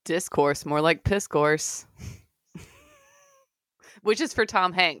Discourse, more like piss course. Which is for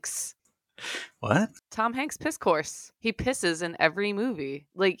Tom Hanks. What? Tom Hanks' piss course. He pisses in every movie.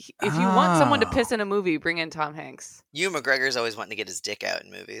 Like, if you want someone to piss in a movie, bring in Tom Hanks. Ewan McGregor's always wanting to get his dick out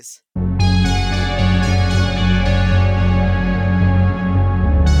in movies.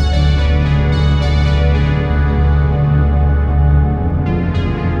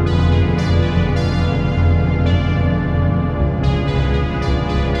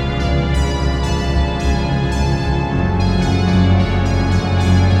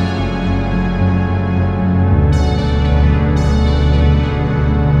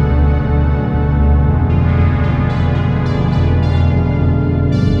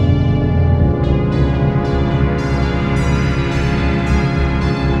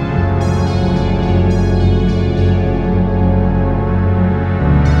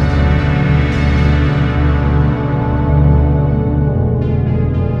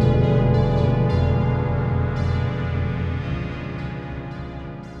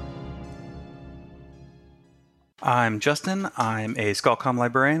 I'm Justin. I'm a Skullcom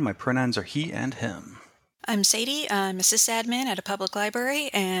librarian. My pronouns are he and him. I'm Sadie. I'm a sysadmin at a public library,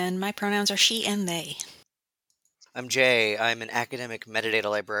 and my pronouns are she and they. I'm Jay. I'm an academic metadata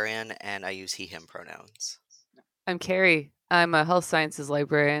librarian, and I use he/him pronouns. I'm Carrie. I'm a health sciences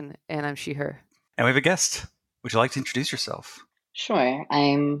librarian, and I'm she/her. And we have a guest. Would you like to introduce yourself? Sure.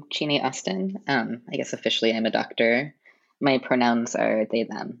 I'm Jeanie Austin. I guess officially I'm a doctor. My pronouns are they,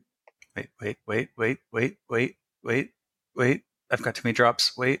 them. Wait. I've got too many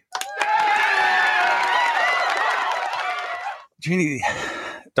drops. Wait. Jeanie,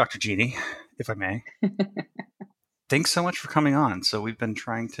 Dr. Jeanie, if I may. Thanks so much for coming on. So we've been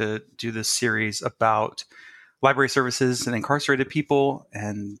trying to do this series about library services and incarcerated people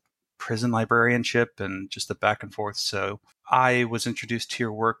and prison librarianship and just the back and forth. So I was introduced to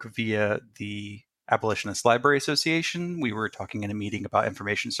your work via the Abolitionist Library Association. We were talking in a meeting about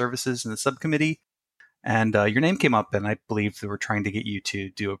information services in the subcommittee, and your name came up, and I believe they were trying to get you to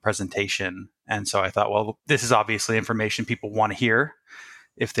do a presentation. And so I thought, well, this is obviously information people want to hear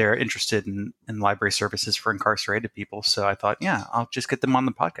if they're interested in library services for incarcerated people. So I thought, yeah, I'll just get them on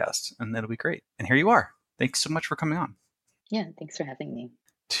the podcast, and it'll be great. And here you are. Thanks so much for coming on. Yeah, thanks for having me.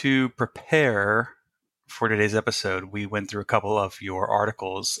 To prepare for today's episode, we went through a couple of your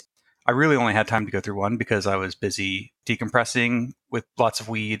articles. I really only had time to go through one because I was busy decompressing with lots of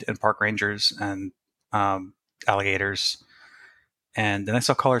weed and park rangers and alligators. And then I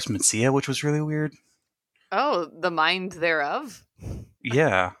saw Colors Mencia, which was really weird. Oh, the mind thereof?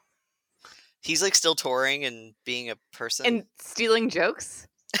 Yeah. He's like still touring and being a person. And stealing jokes?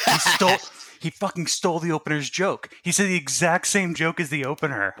 He fucking stole the opener's joke. He said the exact same joke as the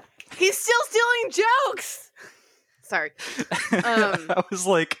opener. He's still stealing jokes! Sorry. I was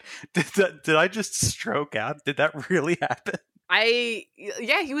like, did I just stroke out? Did that really happen?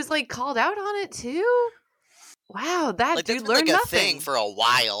 Yeah, he was like called out on it too. Wow, that like, dude that's learned like a nothing. thing for a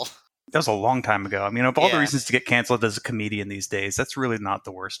while. That was a long time ago. I mean, of all the reasons to get canceled as a comedian these days, that's really not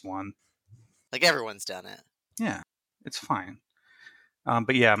the worst one. Like, everyone's done it. Yeah, it's fine.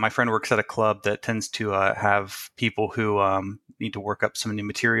 But yeah, my friend works at a club that tends to have people who need to work up some new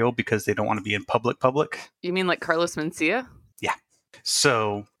material because they don't want to be in public. You mean like Carlos Mencia? Yeah.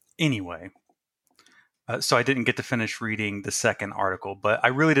 So anyway, so I didn't get to finish reading the second article, but I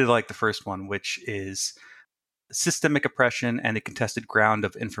really did like the first one, which is Systemic Oppression and a Contested Ground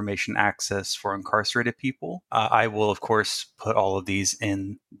of Information Access for Incarcerated People. I will, of course, put all of these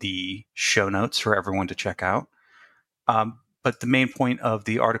in the show notes for everyone to check out. But the main point of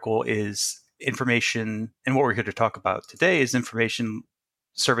the article is information, and what we're here to talk about today is information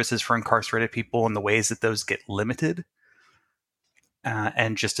services for incarcerated people and the ways that those get limited.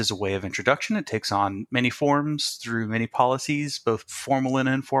 And just as a way of introduction, it takes on many forms through many policies, both formal and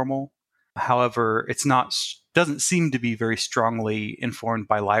informal. However, doesn't seem to be very strongly informed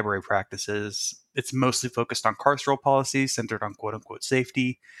by library practices. It's mostly focused on carceral policies centered on quote-unquote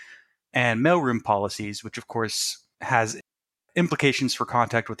safety, and mailroom policies, which of course has implications for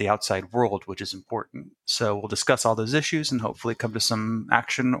contact with the outside world, which is important. So we'll discuss all those issues and hopefully come to some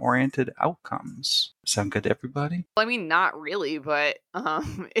action-oriented outcomes. Sound good to everybody? Well, I mean, not really, but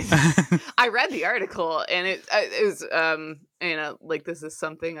I read the article, and it was, like, this is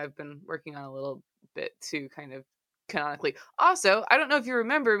something I've been working on a little bit to kind of canonically. Also, I don't know if you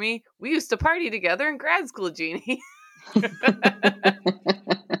remember me, we used to party together in grad school, Jeanie.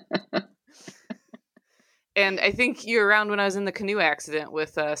 And I think you were around when I was in the canoe accident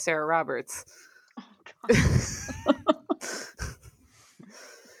with Sarah Roberts. Oh,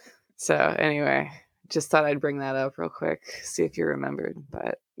 so anyway, just thought I'd bring that up real quick, see if you remembered.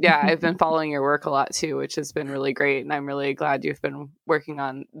 But Yeah, I've been following your work a lot too, which has been really great. And I'm really glad you've been working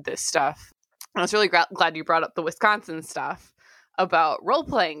on this stuff. I was really glad you brought up the Wisconsin stuff about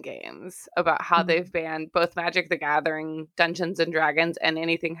role-playing games, about how they've banned both Magic the Gathering, Dungeons and Dragons, and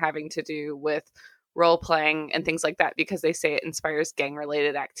anything having to do with role-playing and things like that, because they say it inspires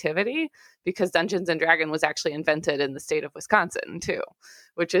gang-related activity, because Dungeons and Dragons was actually invented in the state of Wisconsin too,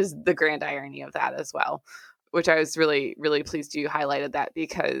 which is the grand irony of that as well, which I was really, really pleased you highlighted that,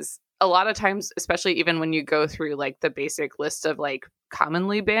 because a lot of times, especially even when you go through like the basic list of like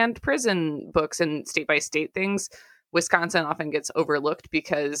commonly banned prison books and state by state things, Wisconsin often gets overlooked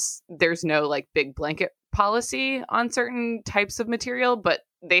because there's no like big blanket policy on certain types of material, but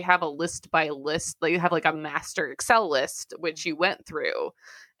they have a list by list. They have like a master Excel list, which you went through.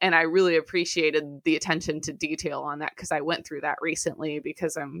 And I really appreciated the attention to detail on that, because I went through that recently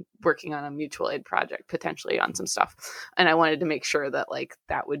because I'm working on a mutual aid project potentially on some stuff. And I wanted to make sure that like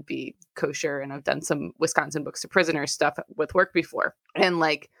that would be kosher. And I've done some Wisconsin books to prisoners stuff with work before. And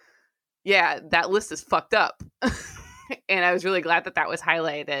like, yeah, that list is fucked up. And I was really glad that that was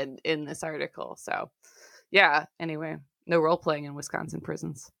highlighted in this article. So yeah, anyway, no role playing in Wisconsin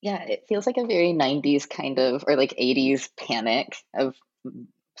prisons. Yeah, it feels like a very 90s kind of, or like 80s panic of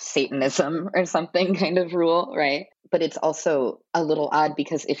Satanism or something kind of rule, right? But it's also a little odd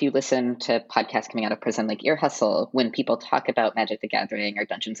because if you listen to podcasts coming out of prison like Ear Hustle, when people talk about Magic the Gathering or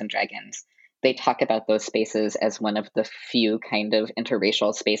Dungeons and Dragons, they talk about those spaces as one of the few kind of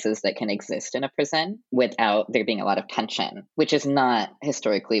interracial spaces that can exist in a prison without there being a lot of tension, which is not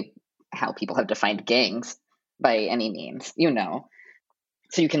historically how people have defined gangs by any means, you know.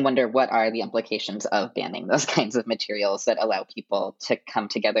 So you can wonder, what are the implications of banning those kinds of materials that allow people to come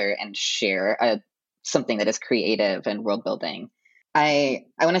together and share something that is creative and world building. I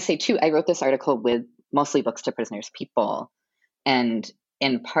want to say too, I wrote this article with mostly books to prisoners people, and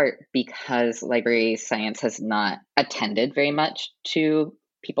in part because library science has not attended very much to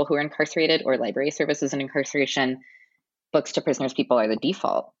people who are incarcerated or library services in incarceration. Books to prisoners people are the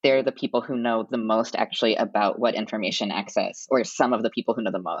default. They're the people who know the most actually about what information access, or some of the people who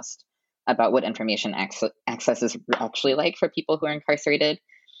know the most about what information access is actually like for people who are incarcerated.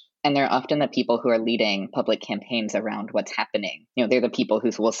 And they're often the people who are leading public campaigns around what's happening. You know, they're the people who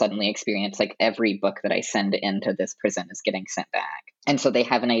will suddenly experience like every book that I send into this prison is getting sent back. And so they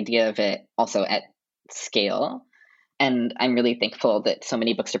have an idea of it also at scale. And I'm really thankful that so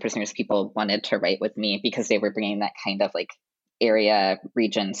many books to prisoners people wanted to write with me, because they were bringing that kind of like area,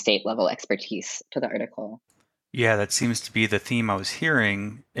 region, state level expertise to the article. Yeah, that seems to be the theme I was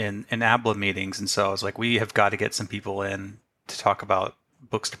hearing in ABLA meetings. And so I was like, we have got to get some people in to talk about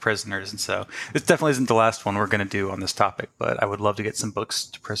books to prisoners. And so this definitely isn't the last one we're going to do on this topic, but I would love to get some books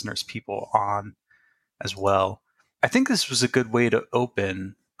to prisoners people on as well. I think this was a good way to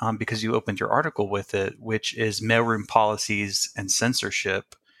open, because you opened your article with it, which is mailroom policies and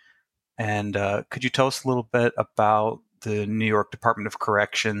censorship. And could you tell us a little bit about the New York Department of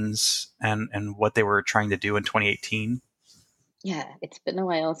Corrections and what they were trying to do in 2018? Yeah, it's been a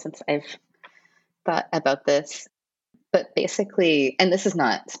while since I've thought about this. But basically, and this is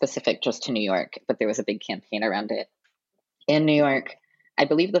not specific just to New York, but there was a big campaign around it. In New York, I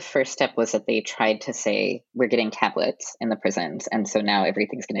believe the first step was that they tried to say, we're getting tablets in the prisons. And so now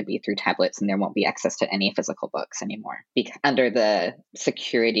everything's going to be through tablets and there won't be access to any physical books anymore. Under the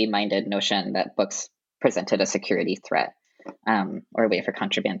security-minded notion that books presented a security threat, or a way for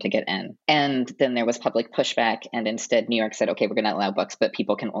contraband to get in. And then there was public pushback. And instead, New York said, okay, we're going to allow books, but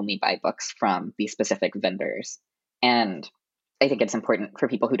people can only buy books from these specific vendors. And I think it's important for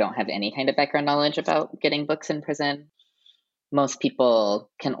people who don't have any kind of background knowledge about getting books in prison. Most people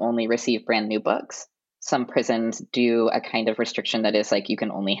can only receive brand new books. Some prisons do a kind of restriction that is like you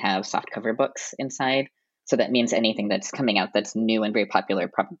can only have softcover books inside. So that means anything that's coming out that's new and very popular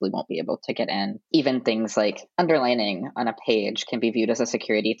probably won't be able to get in. Even things like underlining on a page can be viewed as a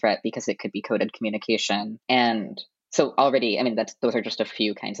security threat because it could be coded communication. And so already, I mean, those are just a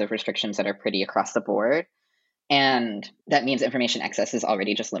few kinds of restrictions that are pretty across the board. And that means information access is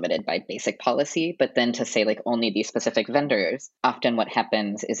already just limited by basic policy. But then to say like only these specific vendors, often what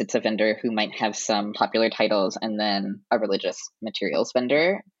happens is it's a vendor who might have some popular titles and then a religious materials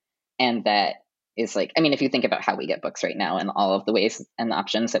vendor. And that is like, I mean, if you think about how we get books right now and all of the ways and the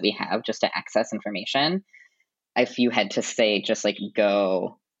options that we have just to access information, if you had to say just like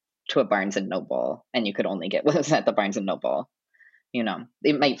go to a Barnes and Noble and you could only get what was at the Barnes and Noble, you know,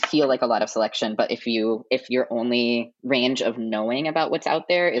 it might feel like a lot of selection, but if your only range of knowing about what's out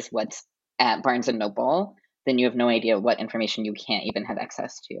there is what's at Barnes and Noble, then you have no idea what information you can't even have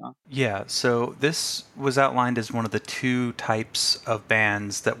access to. Yeah, so this was outlined as one of the two types of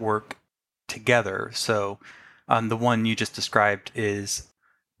bans that work together. So the one you just described is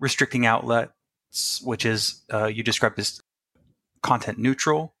restricting outlets, which is you described as content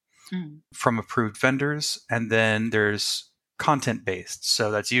neutral from approved vendors. And then there's content based. So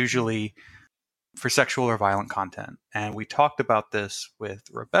that's usually for sexual or violent content. And we talked about this with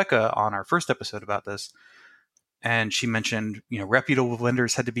Rebecca on our first episode about this. And she mentioned, reputable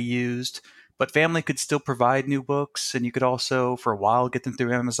vendors had to be used, but family could still provide new books. And you could also, for a while, get them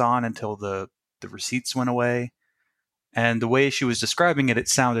through Amazon until the receipts went away. And the way she was describing it, it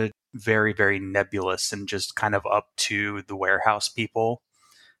sounded very, very nebulous and just kind of up to the warehouse people.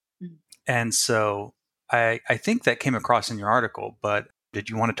 And so I think that came across in your article, but did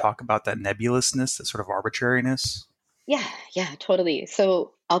you want to talk about that nebulousness, that sort of arbitrariness? Yeah, totally.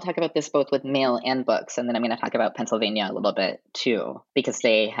 So I'll talk about this both with mail and books, and then I'm going to talk about Pennsylvania a little bit too, because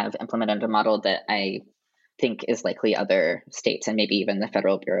they have implemented a model that I think is likely other states and maybe even the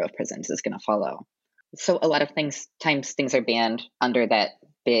Federal Bureau of Prisons is going to follow. So a lot of times things are banned under that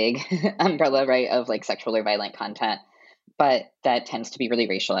big umbrella, right, of like sexual or violent content, but that tends to be really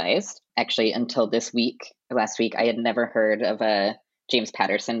racialized. Actually, until last week, I had never heard of a James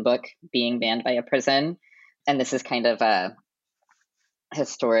Patterson book being banned by a prison. And this is kind of a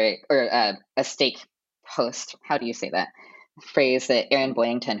historic or a stake post. How do you say that? Phrase that Aaron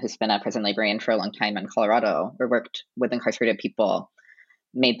Boyington, who's been a prison librarian for a long time in Colorado or worked with incarcerated people,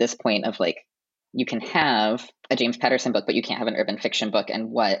 made this point of like, you can have a James Patterson book, but you can't have an urban fiction book. And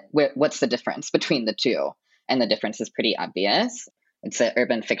what's the difference between the two? And the difference is pretty obvious. It's that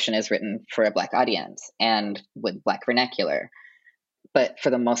urban fiction is written for a Black audience and with Black vernacular. But for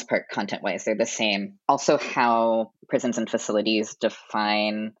the most part, content-wise, they're the same. Also, how prisons and facilities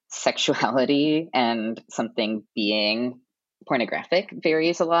define sexuality and something being pornographic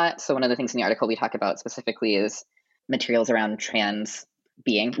varies a lot. So one of the things in the article we talk about specifically is materials around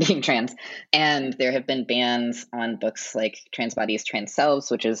being trans. And there have been bans on books like Trans Bodies, Trans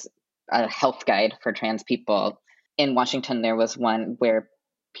Selves, which is a health guide for trans people. In Washington, there was one where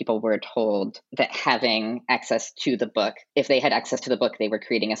people were told that having access to the book, if they had access to the book, they were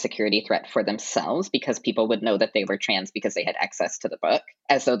creating a security threat for themselves because people would know that they were trans because they had access to the book,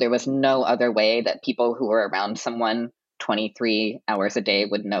 as though there was no other way that people who were around someone 23 hours a day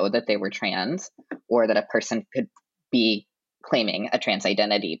would know that they were trans, or that a person could be claiming a trans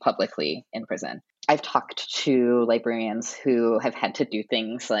identity publicly in prison. I've talked to librarians who have had to do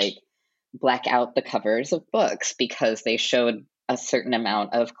things like black out the covers of books because they showed a certain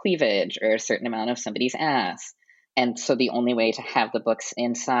amount of cleavage or a certain amount of somebody's ass. And so the only way to have the books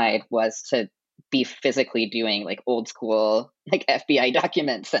inside was to be physically doing like old school, like FBI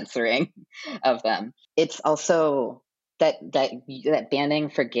document censoring of them. It's also that banning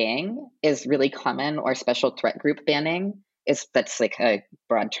for gang is really common, or special threat group banning that's like a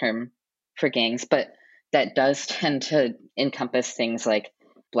broad term for gangs, but that does tend to encompass things like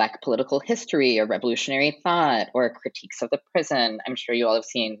Black political history or revolutionary thought or critiques of the prison. I'm sure you all have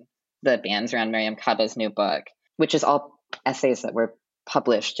seen the bans around Miriam Kaba's new book, which is all essays that were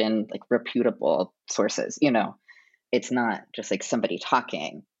published in like reputable sources. It's not just like somebody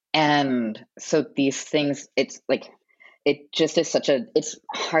talking. And so these things, it's like, it just is it's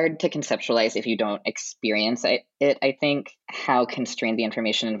hard to conceptualize if you don't experience it, I think, how constrained the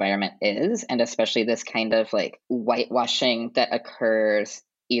information environment is, and especially this kind of like whitewashing that occurs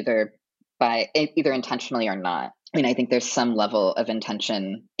either intentionally or not. I mean, I think there's some level of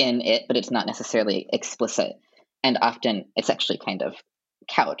intention in it, but it's not necessarily explicit. And often it's actually kind of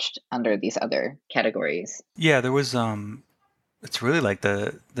couched under these other categories. Yeah, there was it's really like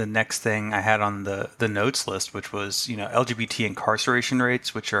the next thing I had on the notes list, which was, LGBT incarceration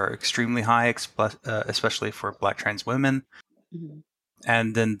rates, which are extremely high, especially for Black trans women. Mm-hmm.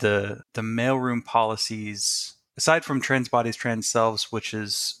 And then the mailroom policies, aside from Trans Bodies, Trans Selves, which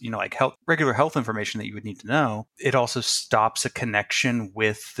is, like regular health information that you would need to know, it also stops a connection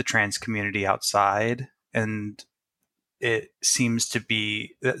with the trans community outside. And it seems to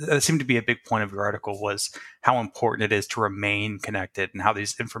be that seemed to be a big point of your article, was how important it is to remain connected and how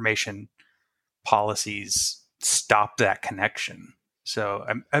these information policies stop that connection. So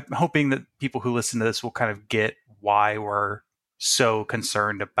I'm hoping that people who listen to this will kind of get why we're so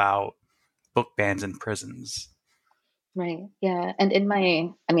concerned about book bans in prisons. Right. Yeah. And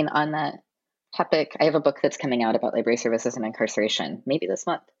on that topic, I have a book that's coming out about library services and incarceration, maybe this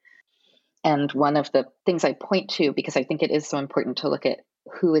month. And one of the things I point to, because I think it is so important to look at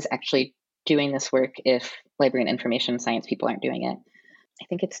who is actually doing this work if library and information science people aren't doing it. I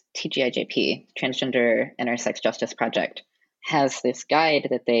think it's TGIJP, Transgender Intersex Justice Project, has this guide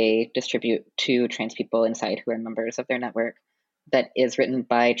that they distribute to trans people inside who are members of their network that is written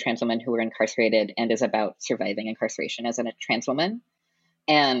by trans women who were incarcerated and is about surviving incarceration as a trans woman.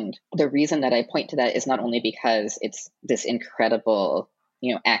 And the reason that I point to that is not only because it's this incredible,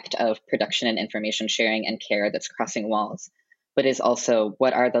 act of production and information sharing and care that's crossing walls, but is also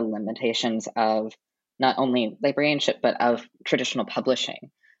what are the limitations of not only librarianship, but of traditional publishing.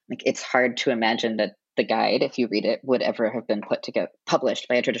 Like, it's hard to imagine that the guide, if you read it, would ever have been put to get published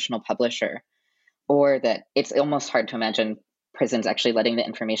by a traditional publisher, or that it's almost hard to imagine prisons actually letting the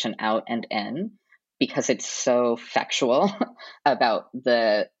information out and in, because it's so factual about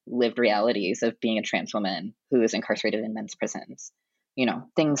the lived realities of being a trans woman who is incarcerated in men's prisons.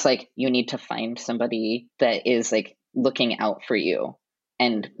 Things like you need to find somebody that is like looking out for you,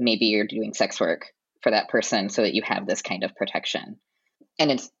 and maybe you're doing sex work for that person so that you have this kind of protection.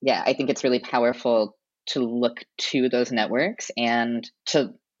 And I think it's really powerful to look to those networks and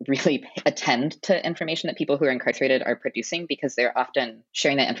to really attend to information that people who are incarcerated are producing, because they're often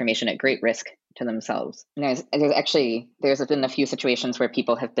sharing that information at great risk to themselves. And there's been a few situations where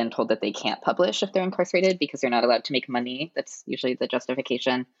people have been told that they can't publish if they're incarcerated because they're not allowed to make money. That's usually the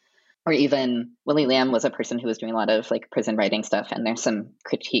justification. Or even Willie Lamb was a person who was doing a lot of like prison writing stuff, and there's some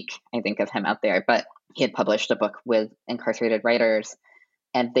critique, I think, of him out there. But he had published a book with incarcerated writers,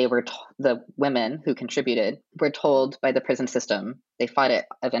 and they were the women who contributed were told by the prison system, they fought it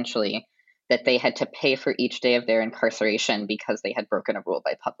eventually, that they had to pay for each day of their incarceration because they had broken a rule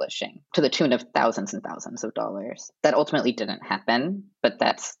by publishing, to the tune of thousands and thousands of dollars. That ultimately didn't happen, but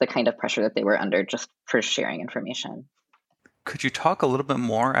that's the kind of pressure that they were under just for sharing information. Could you talk a little bit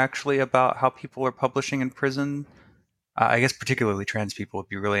more actually about how people are publishing in prison? I guess particularly trans people would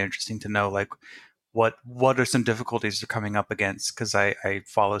be really interesting to know, like what are some difficulties they're coming up against? Because I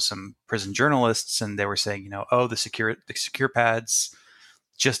follow some prison journalists, and they were saying, the secure pads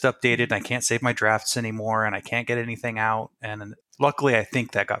just updated, and I can't save my drafts anymore, and I can't get anything out. And luckily, I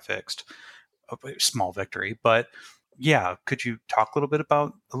think that got fixed. A small victory, but yeah, could you talk a little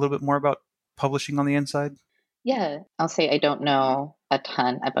bit more about publishing on the inside? Yeah, I'll say I don't know a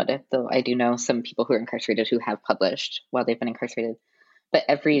ton about it, though I do know some people who are incarcerated who have published while they've been incarcerated. But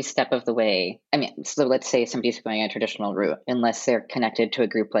every step of the way, so let's say somebody's going a traditional route, unless they're connected to a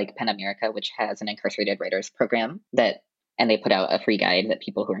group like PEN America, which has an incarcerated writers program and they put out a free guide that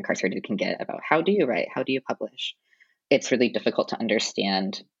people who are incarcerated can get about how do you write, how do you publish. It's really difficult to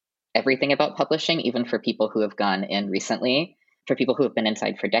understand everything about publishing, even for people who have gone in recently. For people who have been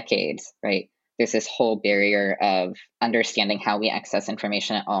inside for decades, right? There's this whole barrier of understanding how we access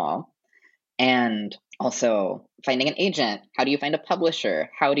information at all. And also finding an agent. How do you find a publisher?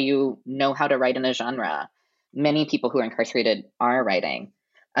 How do you know how to write in a genre? Many people who are incarcerated are writing.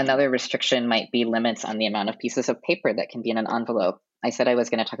 Another restriction might be limits on the amount of pieces of paper that can be in an envelope. I said I was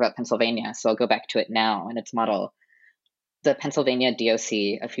going to talk about Pennsylvania, so I'll go back to it now and its model. The Pennsylvania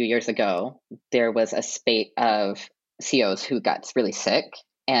DOC a few years ago, there was a spate of COs who got really sick,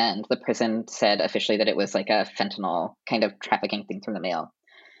 and the prison said officially that it was like a fentanyl kind of trafficking thing through the mail.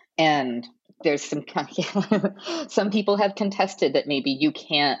 And there's some people have contested that maybe you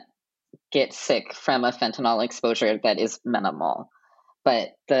can't get sick from a fentanyl exposure that is minimal. But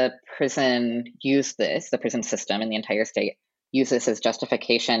the prison the prison system in the entire state used this as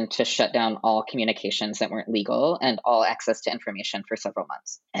justification to shut down all communications that weren't legal and all access to information for several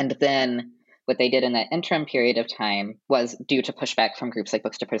months. And then what they did in that interim period of time was, due to pushback from groups like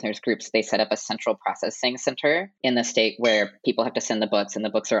Books to Prisoners groups, they set up a central processing center in the state where people have to send the books, and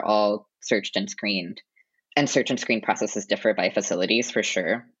the books are all searched and screened. And search and screen processes differ by facilities for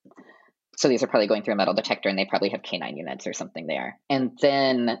sure. So these are probably going through a metal detector, and they probably have K9 units or something there. And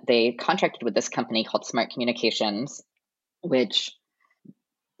then they contracted with this company called Smart Communications, which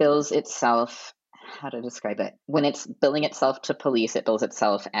bills itself, how to describe it? When it's billing itself to police, it bills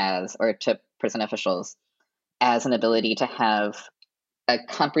itself as, or to prison officials, as an ability to have a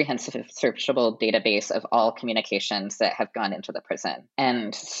comprehensive searchable database of all communications that have gone into the prison.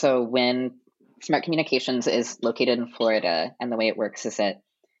 And so when Smart Communications is located in Florida, and the way it works is that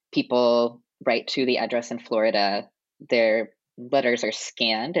people write to the address in Florida, their letters are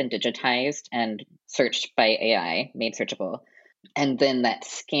scanned and digitized and searched by AI, made searchable. And then that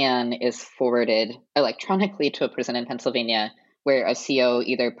scan is forwarded electronically to a prison in Pennsylvania, where a CO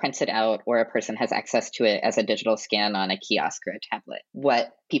either prints it out or a person has access to it as a digital scan on a kiosk or a tablet.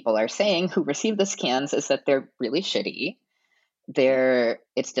 What people are saying who receive the scans is that they're really shitty.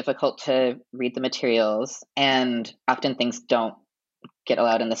 It's difficult to read the materials, and often things don't get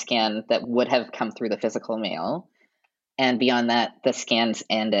allowed in the scan that would have come through the physical mail. And beyond that, the scans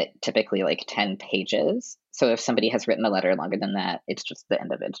end at typically like 10 pages. So if somebody has written a letter longer than that, it's just the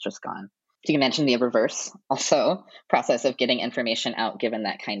end of it's just gone. So you mentioned the reverse also process of getting information out given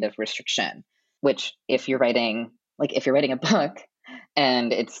that kind of restriction, which if you're writing a book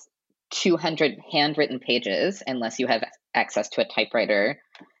and it's 200 handwritten pages, unless you have access to a typewriter,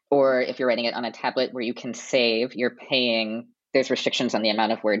 or if you're writing it on a tablet where you can save, you're paying, there's restrictions on the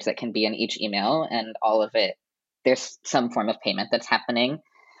amount of words that can be in each email, and all of it, there's some form of payment that's happening.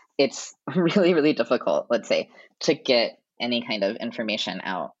 It's really, really difficult, let's say, to get any kind of information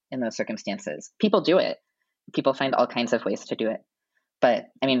out in those circumstances. People do it. People find all kinds of ways to do it. But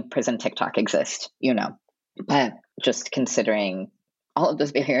I mean, prison TikTok exists, But just considering all of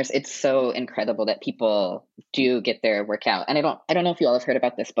those barriers, it's so incredible that people do get their work out. And I don't know if you all have heard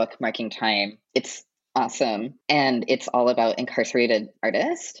about this book, Marking Time. It's awesome. And it's all about incarcerated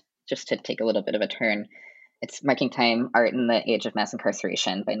artists, just to take a little bit of a turn. It's Marking Time, Art in the Age of Mass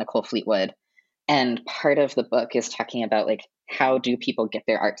Incarceration by Nicole Fleetwood. And part of the book is talking about like, how do people get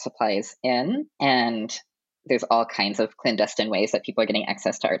their art supplies in? And there's all kinds of clandestine ways that people are getting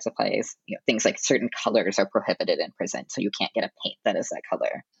access to art supplies. Things like certain colors are prohibited in prison. So you can't get a paint that is that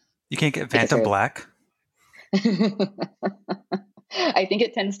color. You can't get Phantom Black? I think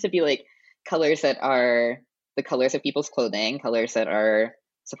it tends to be like colors that are the colors of people's clothing, colors that are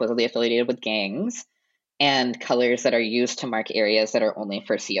supposedly affiliated with gangs, and colors that are used to mark areas that are only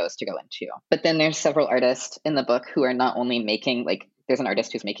for COs to go into. But then there's several artists in the book who are not only making, like, there's an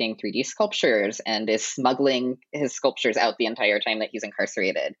artist who's making 3D sculptures and is smuggling his sculptures out the entire time that he's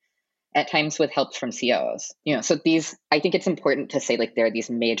incarcerated, at times with help from COs. So these, I think it's important to say, like, there are these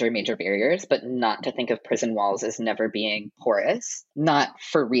major, major barriers, but not to think of prison walls as never being porous, not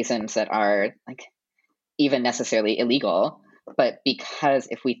for reasons that are, like, even necessarily illegal, but because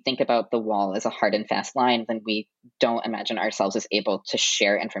if we think about the wall as a hard and fast line, then we don't imagine ourselves as able to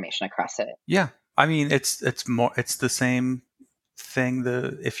share information across it. Yeah. I mean, it's the same thing.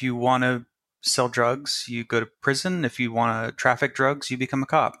 If you want to sell drugs, you go to prison. If you want to traffic drugs, you become a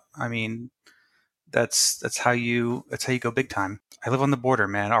cop. I mean, that's how you go big time. I live on the border,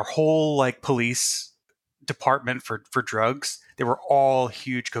 man. Our whole like police department for drugs, they were all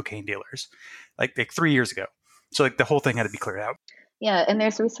huge cocaine dealers, like 3 years ago. So like the whole thing had to be cleared out. Yeah, and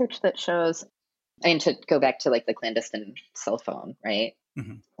there's research that shows, I mean, to go back to like the clandestine cell phone, right?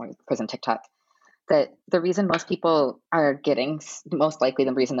 Mm-hmm. Or prison TikTok, that the reason most people are getting, most likely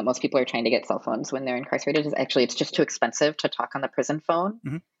the reason that most people are trying to get cell phones when they're incarcerated is actually it's just too expensive to talk on the prison phone.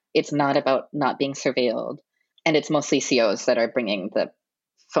 Mm-hmm. It's not about not being surveilled. And it's mostly COs that are bringing the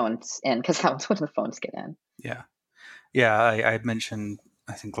phones in because that's when the phones get in. Yeah. Yeah, I had mentioned,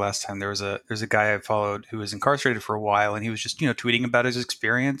 I think last time there's a guy I followed who was incarcerated for a while, and he was just tweeting about his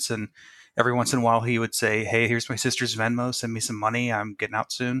experience, and every once in a while he would say, "Hey, here's my sister's Venmo. Send me some money. I'm getting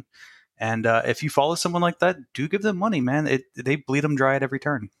out soon." And if you follow someone like that, do give them money, man. They bleed them dry at every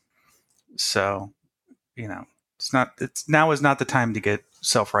turn. So, now is not the time to get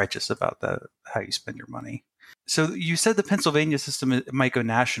self-righteous about how you spend your money. So you said the Pennsylvania system might go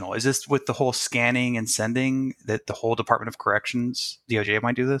national. Is this with the whole scanning and sending that the whole Department of Corrections, DOJ,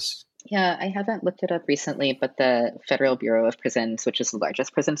 might do this? Yeah, I haven't looked it up recently, but the Federal Bureau of Prisons, which is the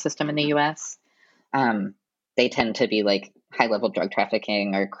largest prison system in the U.S., they tend to be like high-level drug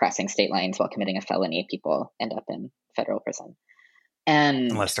trafficking or crossing state lines while committing a felony. People end up in federal prison.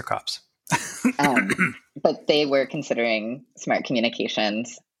 And unless they're cops. But they were considering Smart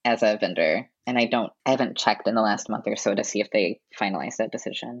Communications as a vendor. And I haven't checked in the last month or so to see if they finalized that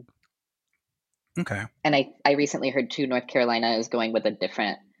decision. Okay. And I recently heard too, North Carolina is going with a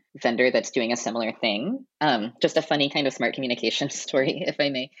different vendor that's doing a similar thing. Just a funny kind of Smart Communications story, if I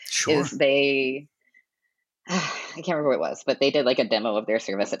may. Sure. Is I can't remember what it was, but they did like a demo of their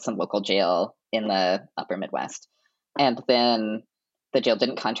service at some local jail in the upper Midwest. And then the jail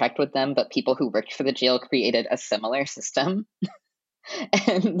didn't contract with them, but people who worked for the jail created a similar system.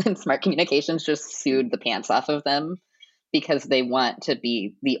 And then Smart Communications just sued the pants off of them because they want to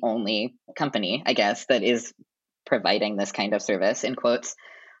be the only company, I guess, that is providing this kind of service, in quotes.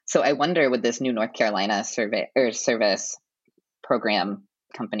 So I wonder with this new North Carolina service program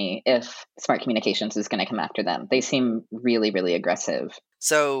company, if Smart Communications is going to come after them. They seem really, really aggressive.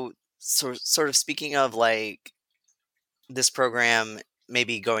 So sort of speaking of like this program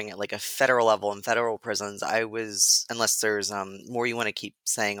maybe going at like a federal level in federal prisons, unless there's more you want to keep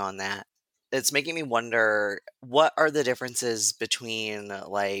saying on that, it's making me wonder, what are the differences between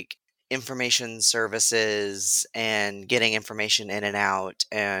like information services and getting information in and out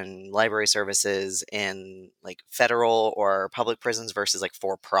and library services in like federal or public prisons versus like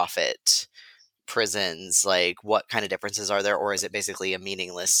for-profit prisons, like what kind of differences are there, or is it basically a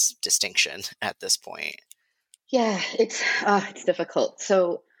meaningless distinction at this point? Yeah, it's difficult.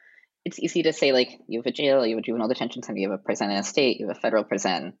 So it's easy to say, like, you have a jail, you have a juvenile detention center, you have a prison in a state, you have a federal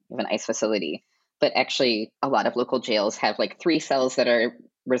prison, you have an ICE facility. But actually, a lot of local jails have like 3 cells that are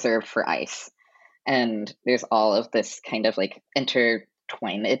reserved for ICE. And there's all of this kind of like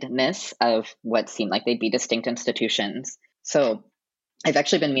intertwinedness of what seem like they'd be distinct institutions. So I've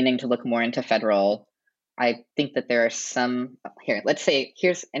actually been meaning to look more into federal. I think that there are some here. Let's say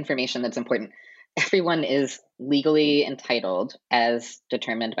here's information that's important. Everyone is legally entitled, as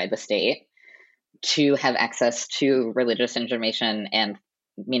determined by the state, to have access to religious information and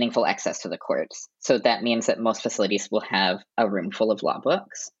meaningful access to the courts. So that means that most facilities will have a room full of law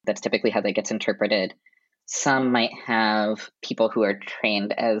books. That's typically how that gets interpreted. Some might have people who are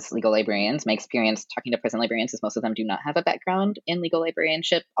trained as legal librarians. My experience talking to prison librarians is most of them do not have a background in legal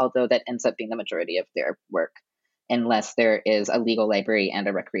librarianship, although that ends up being the majority of their work, unless there is a legal library and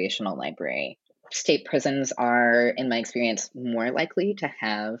a recreational library. State prisons are, in my experience, more likely to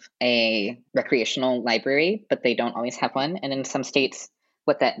have a recreational library, but they don't always have one. And in some states,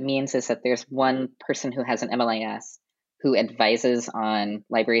 what that means is that there's one person who has an MLIS who advises on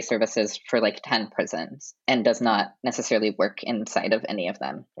library services for like 10 prisons and does not necessarily work inside of any of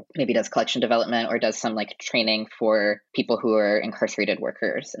them. Maybe does collection development or does some like training for people who are incarcerated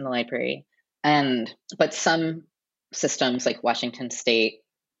workers in the library. But some systems like Washington State,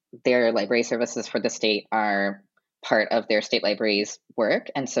 their library services for the state are part of their state library's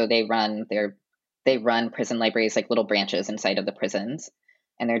work. And so they run prison libraries like little branches inside of the prisons.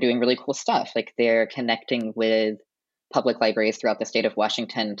 And they're doing really cool stuff. Like they're connecting with public libraries throughout the state of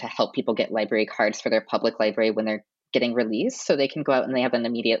Washington to help people get library cards for their public library when they're getting released, so they can go out and they have an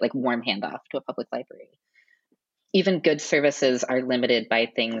immediate like warm handoff to a public library. Even good services are limited by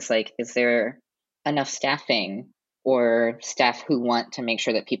things like, is there enough staffing or staff who want to make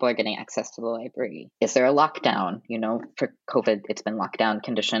sure that people are getting access to the library? Is there a lockdown? You know, for COVID, it's been lockdown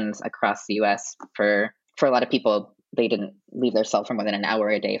conditions across the US for a lot of people. They didn't leave their cell for more than an hour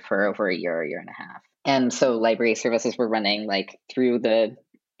a day for over a year and a half. And so library services were running like through the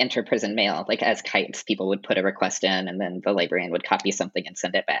inter-prison mail, like as kites. People would put a request in and then the librarian would copy something and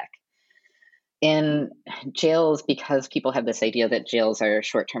send it back. In jails, because people have this idea that jails are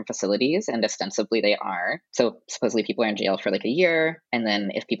short-term facilities, and ostensibly they are. So supposedly people are in jail for like a year, and then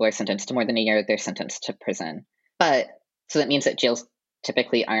if people are sentenced to more than a year, they're sentenced to prison. But so that means that jails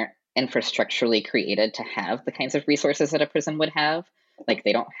typically aren't infrastructurally created to have the kinds of resources that a prison would have. Like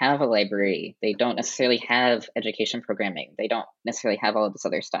they don't have a library. They don't necessarily have education programming. They don't necessarily have all of this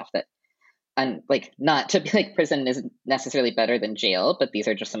other stuff that, and like, not to be like prison isn't necessarily better than jail, but these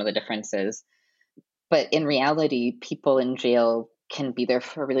are just some of the differences. But in reality, people in jail can be there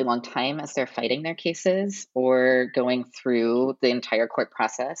for a really long time as they're fighting their cases or going through the entire court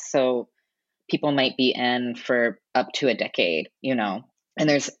process. So people might be in for up to a decade, you know. And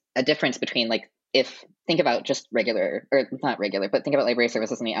there's a difference between like, think about just regular, or not regular, but think about library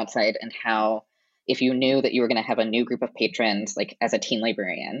services on the outside and how if you knew that you were going to have a new group of patrons, like as a teen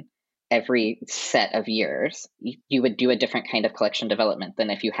librarian, every set of years, you would do a different kind of collection development than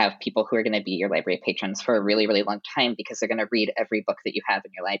if you have people who are going to be your library patrons for a really, really long time because they're going to read every book that you have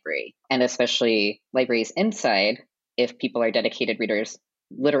in your library. And especially libraries inside, if people are dedicated readers,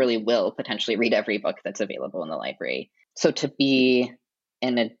 literally will potentially read every book that's available in the library. So to be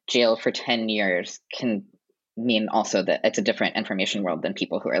in a jail for 10 years can mean also that it's a different information world than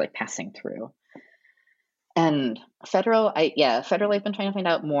people who are like passing through. And federal, I've been trying to find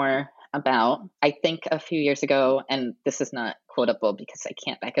out more about. I think a few years ago, and this is not quotable because I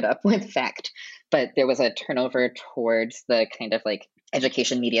can't back it up with fact, but there was a turnover towards the kind of like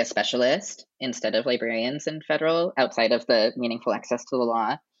education media specialist instead of librarians in federal, outside of the meaningful access to the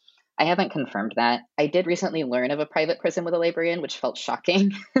law. I haven't confirmed that. I did recently learn of a private prison with a librarian, which felt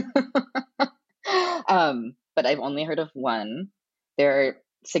shocking. But I've only heard of one. There are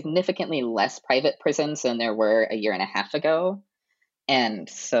significantly less private prisons than there were a year and a half ago. And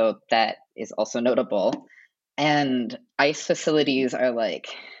so that is also notable. And ICE facilities are like,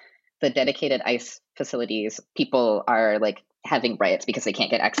 the dedicated ICE facilities, people are like having riots because they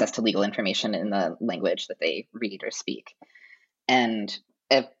can't get access to legal information in the language that they read or speak. And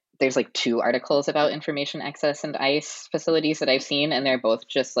if there's like 2 articles about information access and ICE facilities that I've seen, and they're both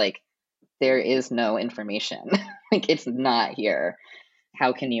just like, there is no information. Like, it's not here.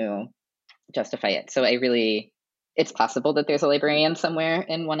 How can you justify it? So it's possible that there's a librarian somewhere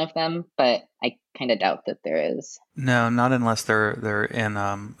in one of them, but I kind of doubt that there is. No, not unless they're in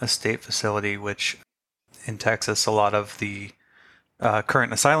a state facility, which in Texas, a lot of the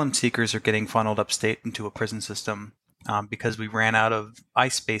current asylum seekers are getting funneled upstate into a prison system because we ran out of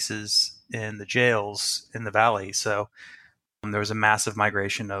ice spaces in the jails in the valley. So there was a massive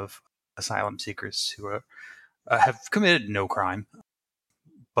migration of asylum seekers who have committed no crime,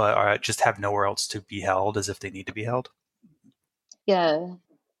 but just have nowhere else to be held as if they need to be held. Yeah.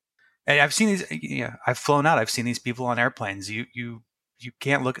 And I've seen these. Yeah, I've flown out. I've seen these people on airplanes. You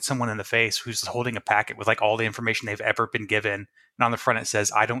can't look at someone in the face who's holding a packet with like all the information they've ever been given, and on the front it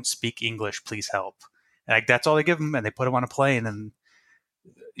says, "I don't speak English. Please help." And like that's all they give them, and they put them on a plane, and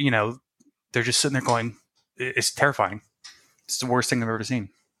they're just sitting there going, "It's terrifying. It's the worst thing I've ever seen."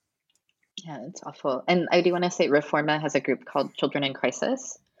 Yeah, it's awful. And I do want to say Reforma has a group called Children in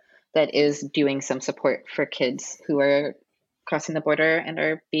Crisis that is doing some support for kids who are crossing the border and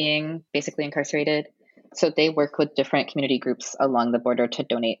are being basically incarcerated. So they work with different community groups along the border to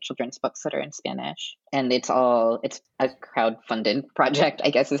donate children's books that are in Spanish. And it's a crowd-funded project,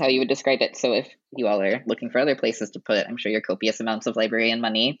 I guess is how you would describe it. So if you all are looking for other places to put, I'm sure your copious amounts of librarian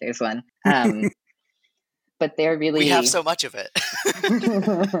money, there's one. But they're really... We have so much of it.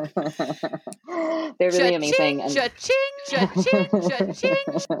 They're really amazing.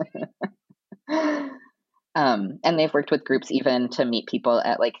 And they've worked with groups even to meet people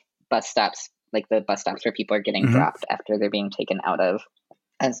at like bus stops, like the bus stops where people are getting dropped after they're being taken out of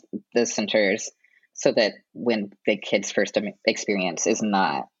as the centers, so that when the kids' first experience is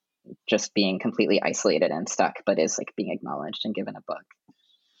not just being completely isolated and stuck, but is like being acknowledged and given a book.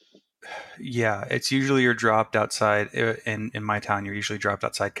 Yeah, it's usually you're dropped outside. In my town, you're usually dropped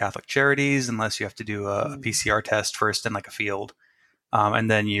outside Catholic Charities unless you have to do a PCR test first in like a field. And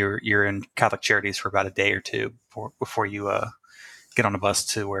then you're in Catholic Charities for about a day or two before you get on a bus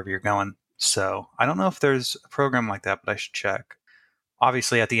to wherever you're going. So I don't know if there's a program like that, but I should check.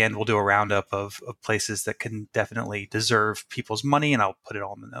 Obviously, at the end, we'll do a roundup of places that can definitely deserve people's money, and I'll put it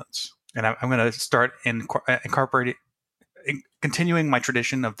all in the notes. And I'm going to start continuing my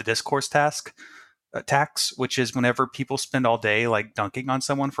tradition of the discourse tax, which is whenever people spend all day like dunking on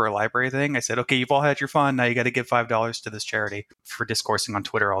someone for a library thing, I said, okay, you've all had your fun. Now you got to give $5 to this charity for discoursing on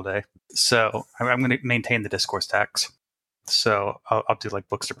Twitter all day. So I'm going to maintain the discourse tax. So I'll do like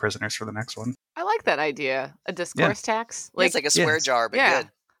books to prisoners for the next one. I like that idea. A discourse tax. It's like a swear jar, but good.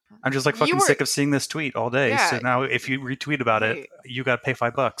 I'm just like fucking sick of seeing this tweet all day. Yeah. So now if you retweet about it, you got to pay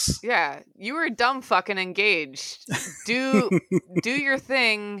 $5. Yeah. You were dumb fucking engaged. Do your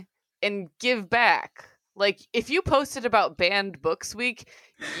thing and give back. Like if you posted about Banned Books Week,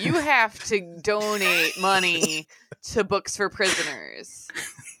 you have to donate money to Books for Prisoners.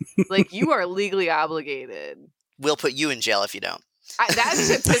 Like you are legally obligated. We'll put you in jail if you don't. That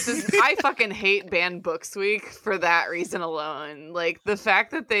shit pisses me. I fucking hate Banned Books Week for that reason alone. Like the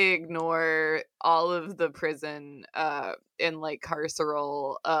fact that they ignore all of the prison and like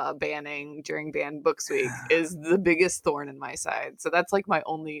carceral banning during Banned Books Week is the biggest thorn in my side. So that's like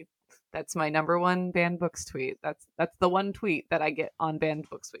that's my number one Banned Books tweet. That's the one tweet that I get on Banned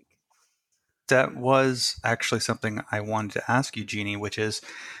Books Week. That was actually something I wanted to ask you, Jeanie, which is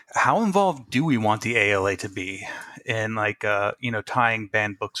how involved do we want the ALA to be in like, tying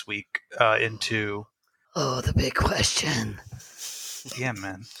Banned Books Week into... Oh, the big question. Yeah,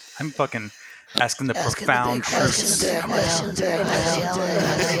 man. I'm fucking asking the profound questions.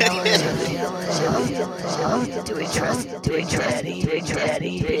 Do we trust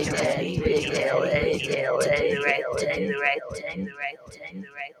Daddy?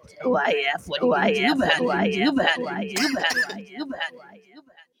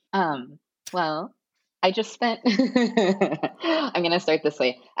 Well, I just spent, I'm going to start this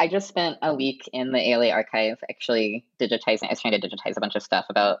way. I just spent a week in the ALA archive actually digitizing. I was trying to digitize a bunch of stuff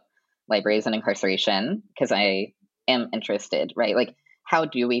about libraries and incarceration because I am interested, right? Like, how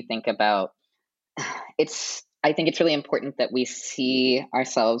do we think about I think it's really important that we see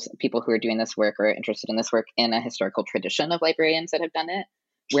ourselves, people who are doing this work or are interested in this work, in a historical tradition of librarians that have done it.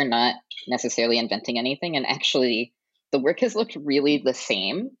 We're not necessarily inventing anything. And actually, the work has looked really the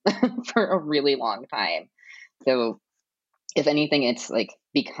same for a really long time. So if anything, it's like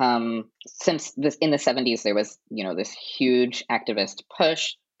become, since this in the 70s, there was, this huge activist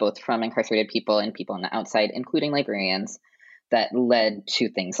push, both from incarcerated people and people on the outside, including librarians, that led to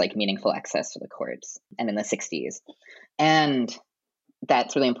things like meaningful access to the courts, and in the 60s. And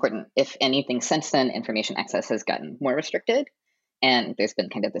that's really important. If anything, since then, information access has gotten more restricted. And there's been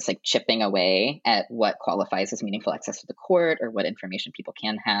kind of this like chipping away at what qualifies as meaningful access to the court, or what information people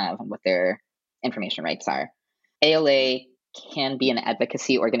can have and what their information rights are. ALA can be an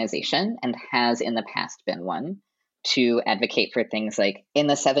advocacy organization and has in the past been one to advocate for things like in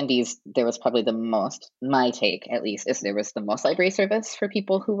the 70s, there was probably the most, my take at least, is there was the most library service for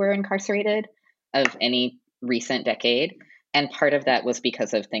people who were incarcerated of any recent decade. And part of that was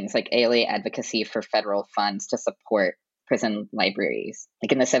because of things like ALA advocacy for federal funds to support prison libraries.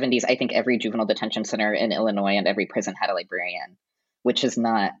 Like in the 70s, I think every juvenile detention center in Illinois and every prison had a librarian, which has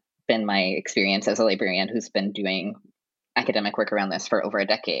not been my experience as a librarian who's been doing academic work around this for over a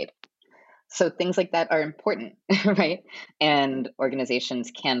decade. So things like that are important, right? And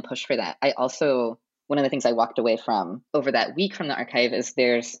organizations can push for that. I also, one of the things I walked away from over that week from the archive is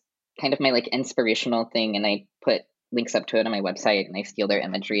there's kind of my like inspirational thing, and I put links up to it on my website and I steal their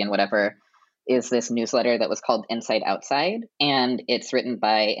imagery and whatever, is this newsletter that was called Inside Outside. And it's written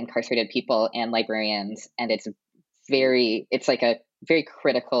by incarcerated people and librarians. And it's like a very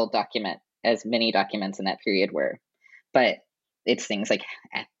critical document, as many documents in that period were. But it's things like,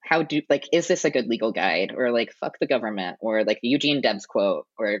 is this a good legal guide? Or like, fuck the government, or like Eugene Debs quote,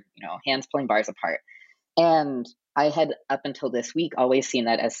 or, hands pulling bars apart. And I had up until this week always seen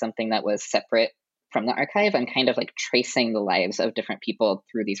that as something that was separate from the archive. I'm kind of like tracing the lives of different people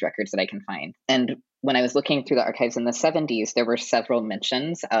through these records that I can find. And when I was looking through the archives in the 70s, there were several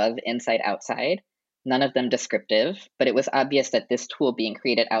mentions of Inside Outside, none of them descriptive, but it was obvious that this tool being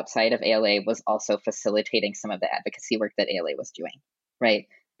created outside of ALA was also facilitating some of the advocacy work that ALA was doing, right?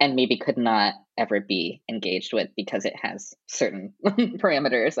 And maybe could not ever be engaged with because it has certain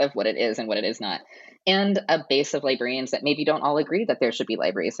parameters of what it is and what it is not. And a base of librarians that maybe don't all agree that there should be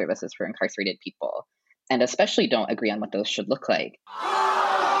library services for incarcerated people, and especially don't agree on what those should look like.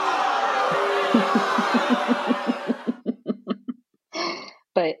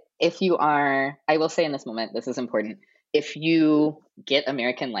 But if you are, I will say in this moment, this is important, if you get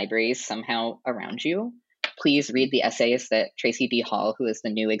American libraries somehow around you, please read the essays that Tracy D. Hall, who is the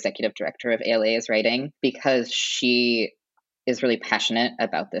new executive director of ALA, is writing, because she is really passionate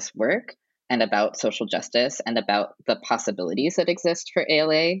about this work and about social justice and about the possibilities that exist for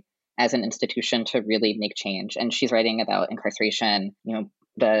ALA as an institution to really make change. And she's writing about incarceration,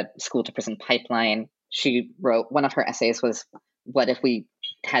 the school to prison pipeline. She wrote, one of her essays was, what if we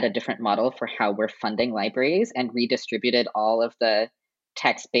had a different model for how we're funding libraries and redistributed all of the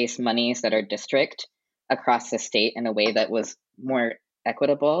tax-based monies that are district across the state in a way that was more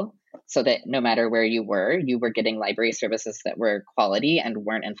equitable, so that no matter where you were getting library services that were quality and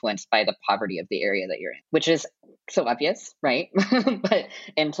weren't influenced by the poverty of the area that you're in, which is so obvious, right? But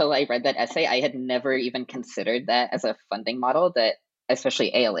until I read that essay, I had never even considered that as a funding model that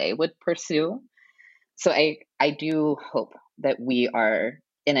especially ALA would pursue. So I do hope that we are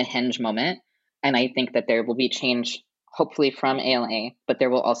in a hinge moment, and I think that there will be change, hopefully from ALA, but there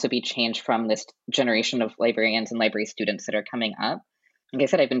will also be change from this generation of librarians and library students that are coming up. Like I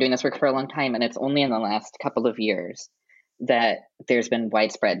said, I've been doing this work for a long time, and it's only in the last couple of years that there's been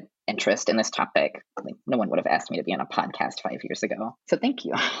widespread interest in this topic. Like, no one would have asked me to be on a podcast 5 years ago. So thank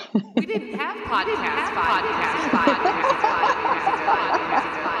you. We didn't have podcasts.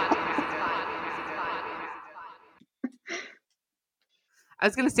 I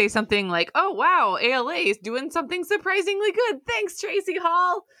was going to say something like, oh, wow, ALA is doing something surprisingly good. Thanks, Tracy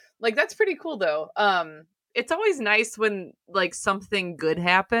Hall. Like, that's pretty cool, though. It's always nice when, like, something good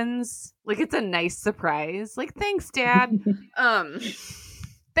happens. Like, it's a nice surprise. Like, thanks, Dad.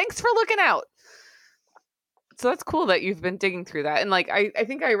 Thanks for looking out. So that's cool that you've been digging through that. And, like, I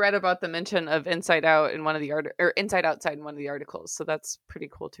think I read about the mention of Inside Out in one of the Inside Outside in one of the articles. So that's pretty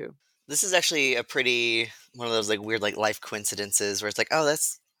cool, too. This is actually one of those like weird like life coincidences where it's like, oh,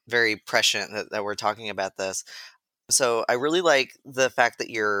 that's very prescient that we're talking about this. So I really like the fact that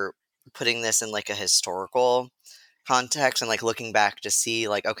you're putting this in like a historical context and like looking back to see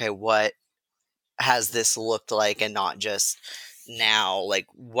like, okay, what has this looked like, and not just now, like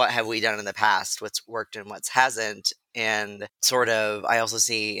what have we done in the past, what's worked and what's hasn't. And sort of, I also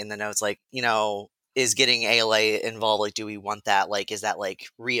see in the notes, like, is getting ALA involved, like, do we want that? Like, is that like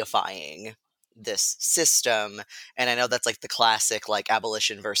reifying this system? And I know that's like the classic, like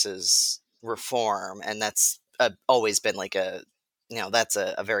abolition versus reform. And that's always been like that's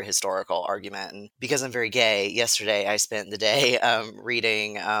a very historical argument. And because I'm very gay, yesterday I spent the day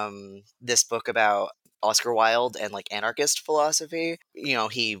reading this book about Oscar Wilde and like anarchist philosophy.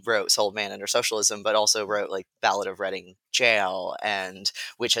 He wrote Soul Man Under Socialism, but also wrote like Ballad of Reading Jail, and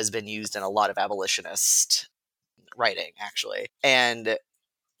which has been used in a lot of abolitionist writing, actually. And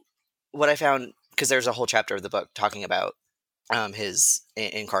what I found, because there's a whole chapter of the book talking about his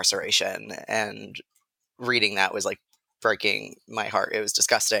incarceration, and reading that was like breaking my heart. It was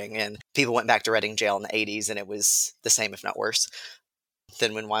disgusting. And people went back to Reading Jail in the 80s, and it was the same, if not worse.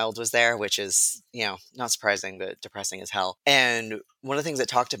 than when Wilde was there, which is, not surprising, but depressing as hell. And one of the things it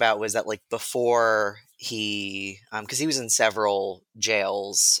talked about was that, like, before he, because he was in several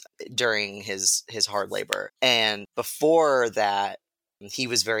jails during his hard labor, and before that, he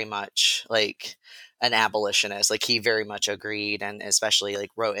was very much like an abolitionist. Like, he very much agreed, and especially like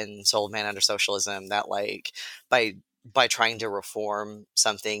wrote in Soul of Man Under Socialism that, like, by trying to reform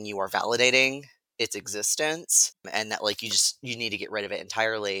something, you are validating its existence, and that, like, you need to get rid of it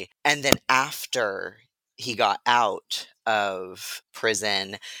entirely. And then after he got out of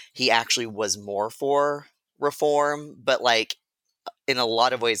prison, he actually was more for reform, but, like, in a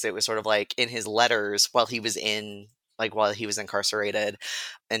lot of ways it was sort of like in his letters while he was incarcerated,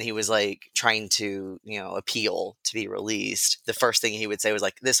 and he was like trying to, appeal to be released. The first thing he would say was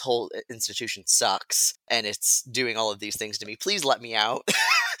like, this whole institution sucks and it's doing all of these things to me. Please let me out.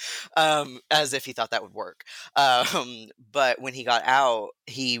 As if he thought that would work. But when he got out,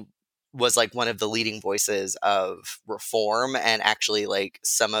 he was like one of the leading voices of reform, and actually, like,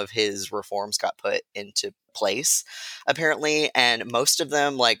 some of his reforms got put into place apparently, and most of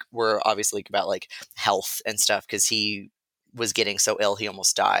them, like, were obviously about like health and stuff, because he was getting so ill he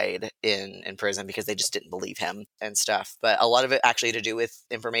almost died in prison because they just didn't believe him and stuff. But a lot of it actually to do with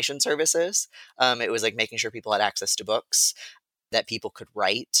information services. It was like making sure people had access to books, that people could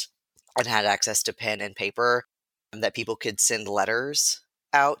write and had access to pen and paper, that people could send letters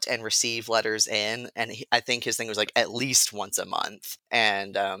out and receive letters in. And I think his thing was like at least once a month.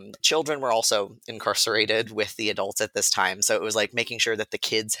 And children were also incarcerated with the adults at this time. So it was like making sure that the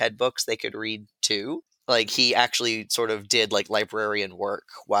kids had books they could read too. Like, he actually sort of did like librarian work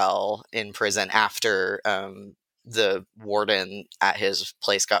while in prison after the warden at his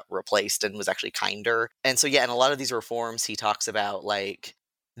place got replaced and was actually kinder. And so, yeah, in a lot of these reforms, he talks about like,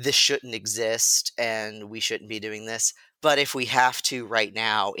 this shouldn't exist and we shouldn't be doing this. But if we have to right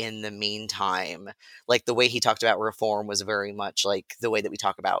now, in the meantime, like, the way he talked about reform was very much like the way that we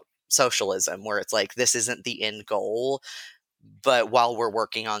talk about socialism, where it's like, this isn't the end goal, but while we're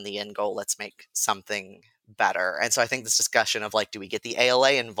working on the end goal, let's make something better. And so I think this discussion of like, do we get the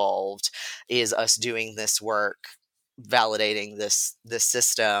ALA involved, is us doing this work, validating this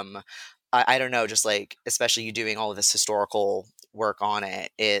system. I don't know, just like, especially you doing all of this historical work on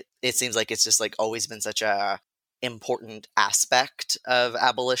it, it seems like it's just like always been such a important aspect of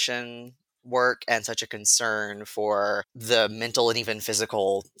abolition work, and such a concern for the mental and even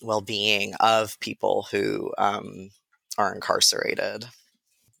physical well-being of people who are incarcerated.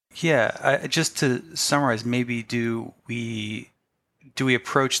 Yeah, just to summarize, maybe do we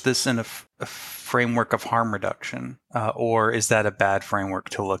approach this in a framework of harm reduction, or is that a bad framework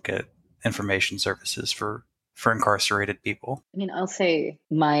to look at information services for incarcerated people? I mean, I'll say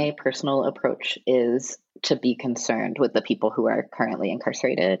my personal approach is to be concerned with the people who are currently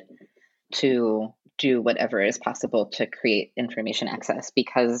incarcerated, to do whatever is possible to create information access,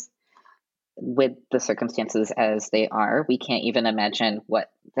 because with the circumstances as they are, we can't even imagine what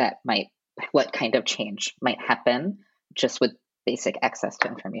kind of change might happen just with basic access to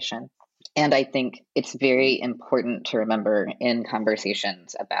information. And I think it's very important to remember in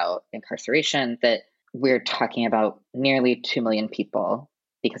conversations about incarceration that we're talking about nearly 2 million people,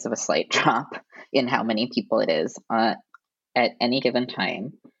 because of a slight drop in how many people it is at any given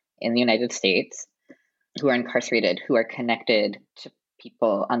time in the United States, who are incarcerated, who are connected to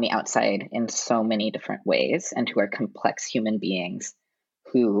people on the outside in so many different ways, and who are complex human beings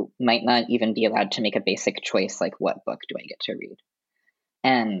who might not even be allowed to make a basic choice like, what book do I get to read?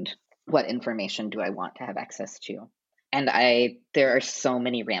 And what information do I want to have access to? And there are so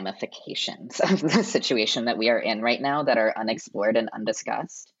many ramifications of the situation that we are in right now that are unexplored and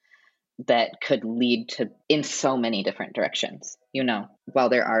undiscussed, that could lead to in so many different directions. While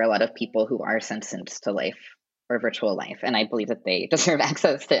there are a lot of people who are sentenced to life or virtual life, and I believe that they deserve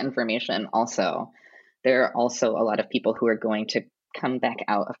access to information also, there are also a lot of people who are going to come back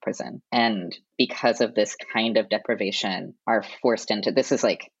out of prison, and because of this kind of deprivation are forced into, this is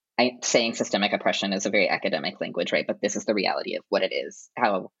like, saying systemic oppression is a very academic language, right? But this is the reality of what it is,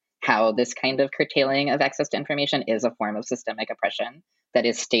 how this kind of curtailing of access to information is a form of systemic oppression that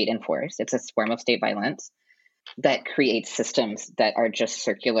is state enforced. It's a form of state violence that creates systems that are just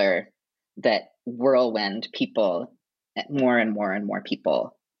circular, that whirlwind people, more and more and more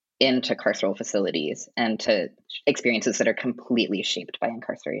people, into carceral facilities and to experiences that are completely shaped by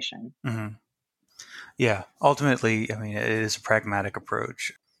incarceration. Mm-hmm. Yeah, ultimately, I mean, it is a pragmatic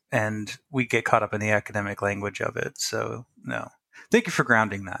approach, and we get caught up in the academic language of it. So, no. Thank you for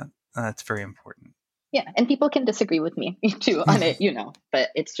grounding that. That's very important. Yeah, and people can disagree with me too on it, but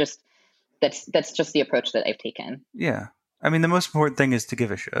it's just, that's just the approach that I've taken. Yeah. I mean, the most important thing is to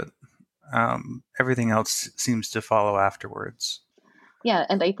give a shit. Everything else seems to follow afterwards. Yeah,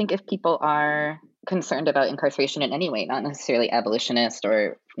 and I think if people are concerned about incarceration in any way, not necessarily abolitionist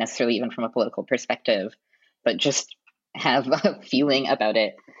or necessarily even from a political perspective, but just have a feeling about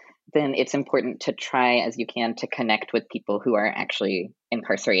it, then it's important to try as you can to connect with people who are actually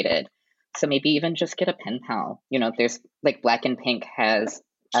incarcerated. So maybe even just get a pen pal. There's like Black and Pink has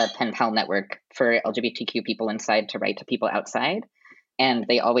a pen pal network for LGBTQ people inside to write to people outside, and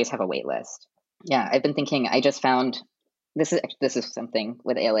they always have a wait list. Yeah, I've been thinking, I just found this is something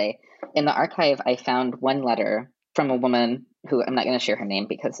with ALA. In the archive, I found one letter from a woman who I'm not going to share her name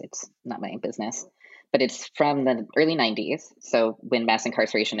because it's not my business, but it's from the early 90s. So when mass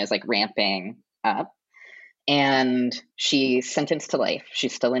incarceration is like ramping up, and she's sentenced to life.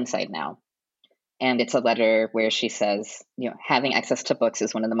 She's still inside now. And it's a letter where she says, having access to books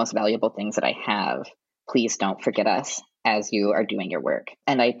is one of the most valuable things that I have. Please don't forget us as you are doing your work.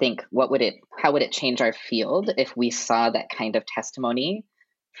 And I think how would it change our field if we saw that kind of testimony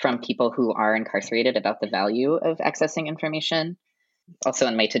from people who are incarcerated about the value of accessing information? Also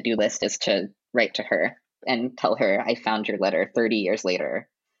on my to-do list is to write to her and tell her I found your letter 30 years later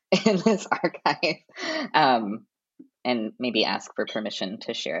in this archive, and maybe ask for permission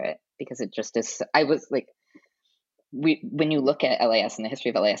to share it, because it just is. I was like, when you look at LAS and the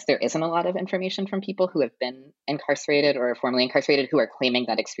history of LAS, there isn't a lot of information from people who have been incarcerated or formerly incarcerated who are claiming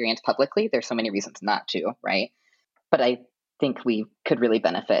that experience publicly. There's so many reasons not to, right? But I think we could really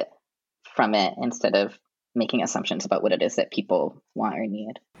benefit from it instead of making assumptions about what it is that people want or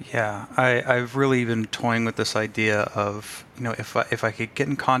need. Yeah, I've really been toying with this idea of, if I could get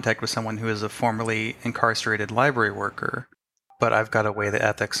in contact with someone who is a formerly incarcerated library worker, but I've got to weigh the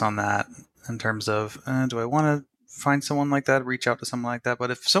ethics on that in terms of, do I want to find someone like that, reach out to someone like that?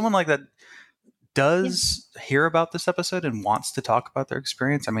 But if someone like that does hear about this episode and wants to talk about their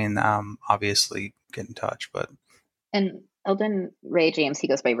experience, I mean, obviously get in touch. But And Eldon Ray James, he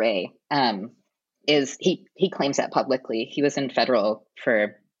goes by Ray, is he claims that publicly. He was in federal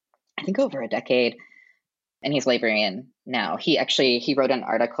for I think over a decade, and he's a librarian now. He wrote an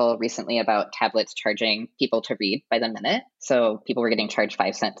article recently about tablets charging people to read by the minute. So people were getting charged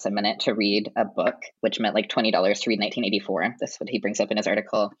 5 cents a minute to read a book, which meant like $20 to read 1984. That's what he brings up in his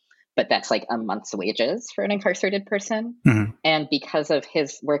article. But that's like a month's wages for an incarcerated person. Mhm. And because of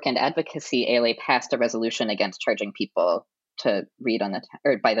his work and advocacy, ALA passed a resolution against charging people to read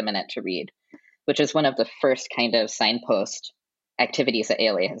or by the minute to read, which is one of the first kind of signpost activities that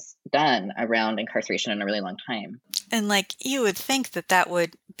ALA has done around incarceration in a really long time. And like, you would think that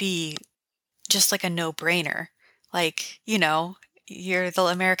would be just like a no-brainer. Like, you're the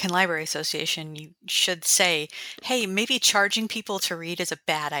American Library Association. You should say, hey, maybe charging people to read is a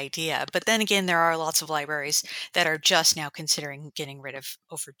bad idea. But then again, there are lots of libraries that are just now considering getting rid of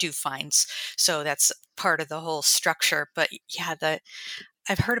overdue fines. So that's part of the whole structure. But yeah,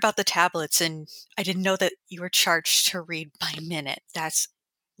 I've heard about the tablets, and I didn't know that you were charged to read by minute. That's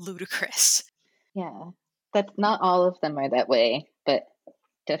ludicrous. Yeah, that's not all of them are that way, but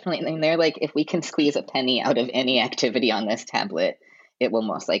definitely. I mean, they're like, if we can squeeze a penny out of any activity on this tablet, it will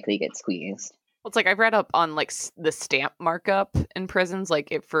most likely get squeezed. Well, it's like I've read up on like the stamp markup in prisons,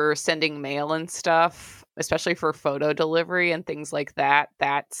 like for sending mail and stuff, especially for photo delivery and things like that.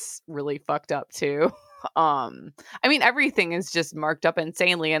 That's really fucked up too. I mean, everything is just marked up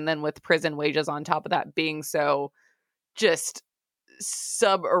insanely, and then with prison wages on top of that being so just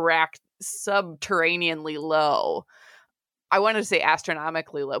subterraneanly low. I wanted to say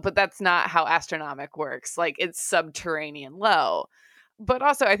astronomically low, but that's not how astronomic works. Like, it's subterranean low. But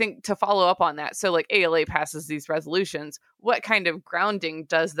also, I think to follow up on that, so like ALA passes these resolutions, what kind of grounding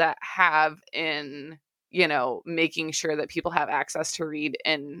does that have in, making sure that people have access to read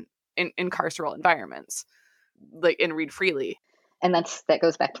in carceral environments, like, and read freely? And that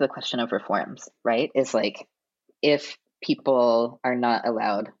goes back to the question of reforms, right? Is like, if people are not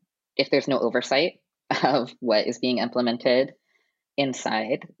allowed, if there's no oversight of what is being implemented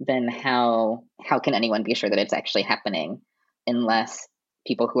inside, then how can anyone be sure that it's actually happening unless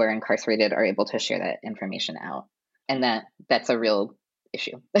people who are incarcerated are able to share that information out? And that's a real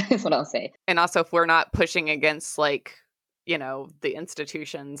issue, is what I'll say. And also, if we're not pushing against, like, the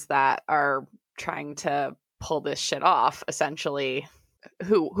institutions that are trying to pull this shit off, essentially,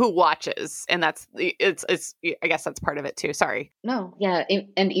 who watches? And it's I guess that's part of it too. Sorry. No, yeah,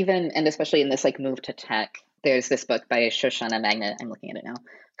 and especially in this like move to tech, there's this book by Shoshana Magnet, I'm looking at it now,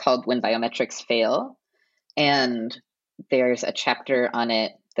 called When Biometrics Fail. And there's a chapter on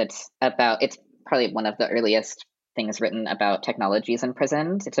it it's probably one of the earliest things written about technologies in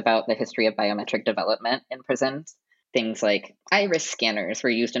prisons. It's about the history of biometric development in prisons. things like iris scanners were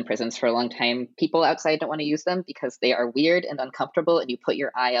used in prisons for a long time. People outside don't want to use them because they are weird and uncomfortable, and you put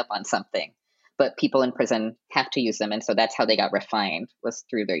your eye up on something. But people in prison have to use them, and so that's how they got refined, was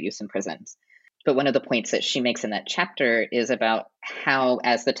through their use in prisons. But one of the points that she makes in that chapter is about how,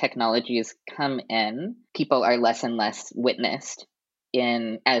 as the technologies come in, people are less and less witnessed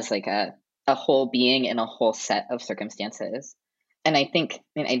in as like a whole being in a whole set of circumstances. And I think,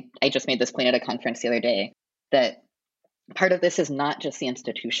 I just made this point at a conference the other day, that part of this is not just the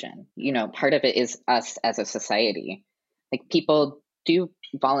institution. Part of it is us as a society. Like, people do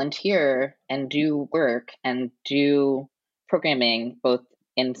volunteer and do work and do programming both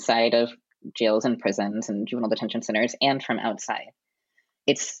inside of jails and prisons and juvenile detention centers and from outside.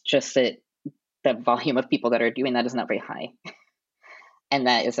 It's just that the volume of people that are doing that is not very high. And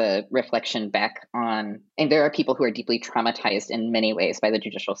that is a reflection back on, and there are people who are deeply traumatized in many ways by the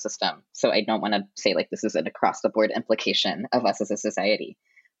judicial system. So I don't want to say like this is an across the board implication of us as a society,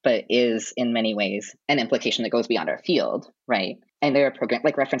 but is in many ways an implication that goes beyond our field, right? And there are programs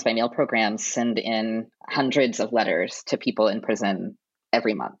like Reference by Mail programs send in hundreds of letters to people in prison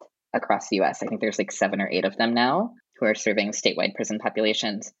every month across the US. I think there's like 7 or 8 of them now who are serving statewide prison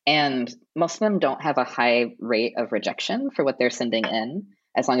populations. And most of them don't have a high rate of rejection for what they're sending in,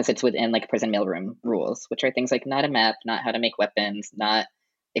 as long as it's within like prison mailroom rules, which are things like not a map, not how to make weapons, not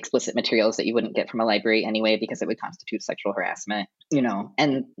explicit materials that you wouldn't get from a library anyway, because it would constitute sexual harassment,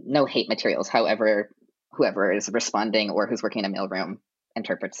 and no hate materials, however, whoever is responding or who's working in a mailroom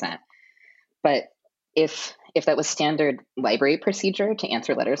interprets that. But if that was standard library procedure to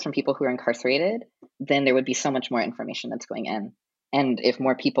answer letters from people who are incarcerated, then there would be so much more information that's going in. And if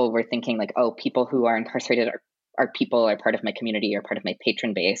more people were thinking like, oh, people who are incarcerated are part of my community or part of my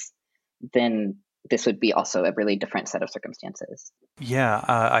patron base, then this would be also a really different set of circumstances. Yeah,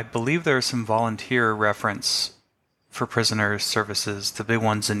 I believe there's some volunteer reference for prisoners services, the big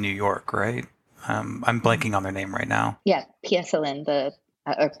ones in New York, right? I'm blanking on their name right now. Yeah, PSLN,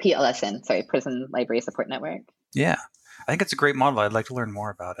 or PLSN, sorry, Prison Library Support Network. Yeah, I think it's a great model. I'd like to learn more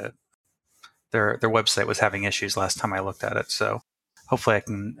about it. Their website was having issues last time I looked at it, so hopefully I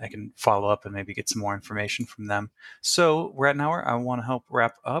can follow up and maybe get some more information from them. So we're at an hour. I want to help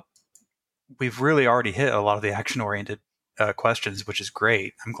wrap up. We've really already hit a lot of the action-oriented questions, which is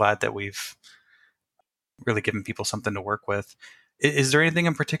great. I'm glad that we've really given people something to work with. Is there anything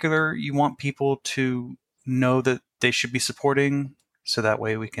in particular you want people to know that they should be supporting, so that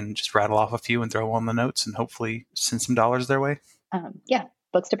way we can just rattle off a few and throw on the notes and hopefully send some dollars their way? Yeah,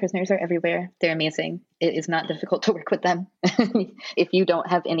 books to prisoners are everywhere. They're amazing. It is not difficult to work with them. If you don't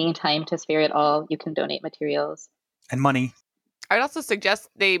have any time to spare at all, you can donate materials. And money. I'd also suggest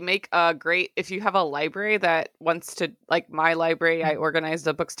they make a great, if you have a library that wants to, like my library, I organized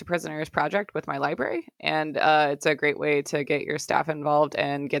a Books to Prisoners project with my library. And it's a great way to get your staff involved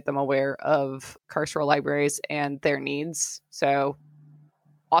and get them aware of carceral libraries and their needs. So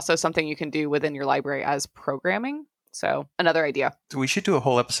also something you can do within your library as programming. So another idea. We should do a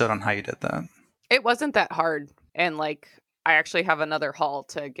whole episode on how you did that. It wasn't that hard. And like, I actually have another haul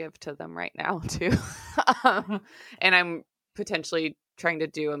to give to them right now too. And I'm potentially trying to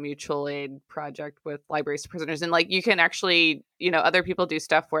do a mutual aid project with Libraries to Prisoners. And like, you can actually, other people do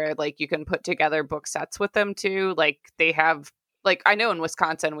stuff where like you can put together book sets with them too. Like they have, like, I know in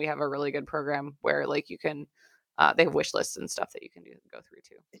Wisconsin, we have a really good program where like you can, they have wish lists and stuff that you can go through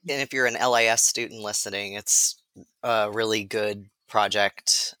too. And if you're an LIS student listening, it's a really good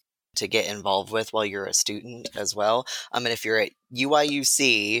project to get involved with while you're a student as well. And if you're at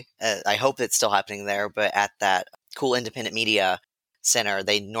UIUC, I hope it's still happening there, but at that cool independent media center,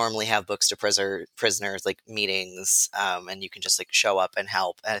 they normally have Books to Prisoners like meetings, and you can just like show up and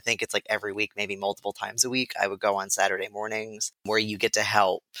help. And I think it's like every week, maybe multiple times a week. I would go on Saturday mornings where you get to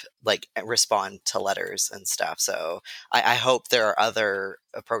help like respond to letters and stuff. So I hope there are other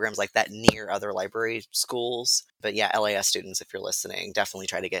programs like that near other library schools. But yeah, LAS students, if you're listening, definitely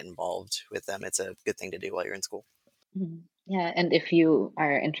try to get involved with them. It's a good thing to do while you're in school. Yeah, and if you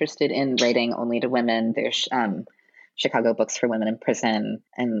are interested in writing only to women, there's Chicago Books for Women in Prison.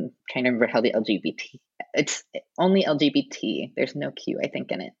 I'm trying to remember how the LGBT, it's only LGBT. There's no Q, I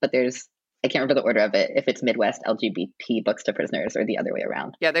think, in it, but I can't remember the order of it, if it's Midwest LGBT Books to Prisoners or the other way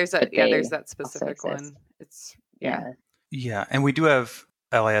around. Yeah, there's that specific one. It's Yeah, and we do have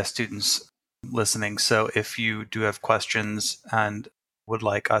LIS students listening, so if you do have questions and would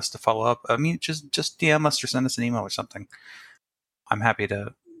like us to follow up, I mean, just DM us or send us an email or something. I'm happy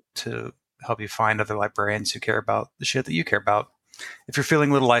to help you find other librarians who care about the shit that you care about. If you're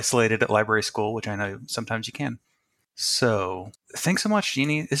feeling a little isolated at library school, which I know sometimes you can. So thanks so much,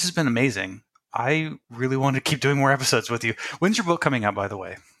 Jeanie. This has been amazing. I really want to keep doing more episodes with you. When's your book coming out, by the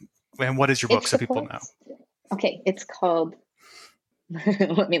way? And what is your book, so people know? Okay, it's called,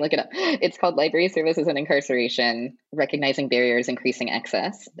 let me look it up. It's called Library Services and Incarceration, Recognizing Barriers, Increasing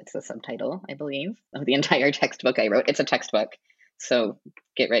Access. That's the subtitle, I believe, of the entire textbook I wrote. It's a textbook, so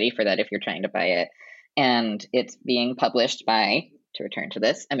get ready for that if you're trying to buy it. And it's being published by, to return to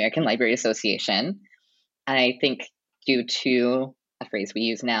this, American Library Association. I think due to a phrase we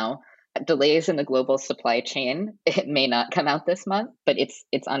use now, delays in the global supply chain, it may not come out this month, but it's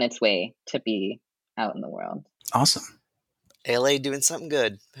on its way to be out in the world. Awesome. ALA doing something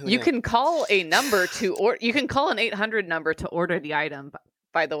good. Who You knew? can call a number you can call an 800 number to order the item,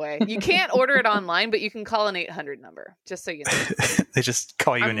 by the way. You can't order it online, but you can call an 800 number, just so you know. They just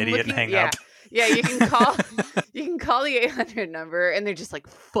call you an idiot and hang up. Yeah, you can call the 800 number and they're just like,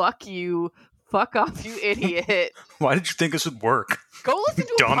 fuck you. Fuck off, you idiot. Why did you think this would work? Go listen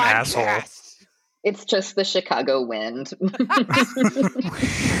to Dumb a podcast. asshole. It's just the Chicago wind.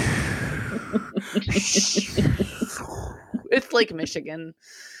 It's Lake Michigan.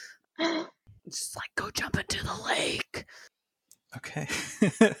 It's just like, go jump into the lake. Okay.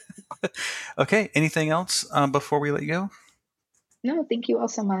 Okay, anything else before we let you go? No, thank you all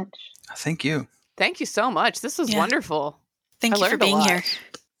so much. Thank you. Thank you so much. This was wonderful. Thank I you for learned a being lot. here.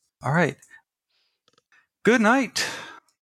 All right. Good night.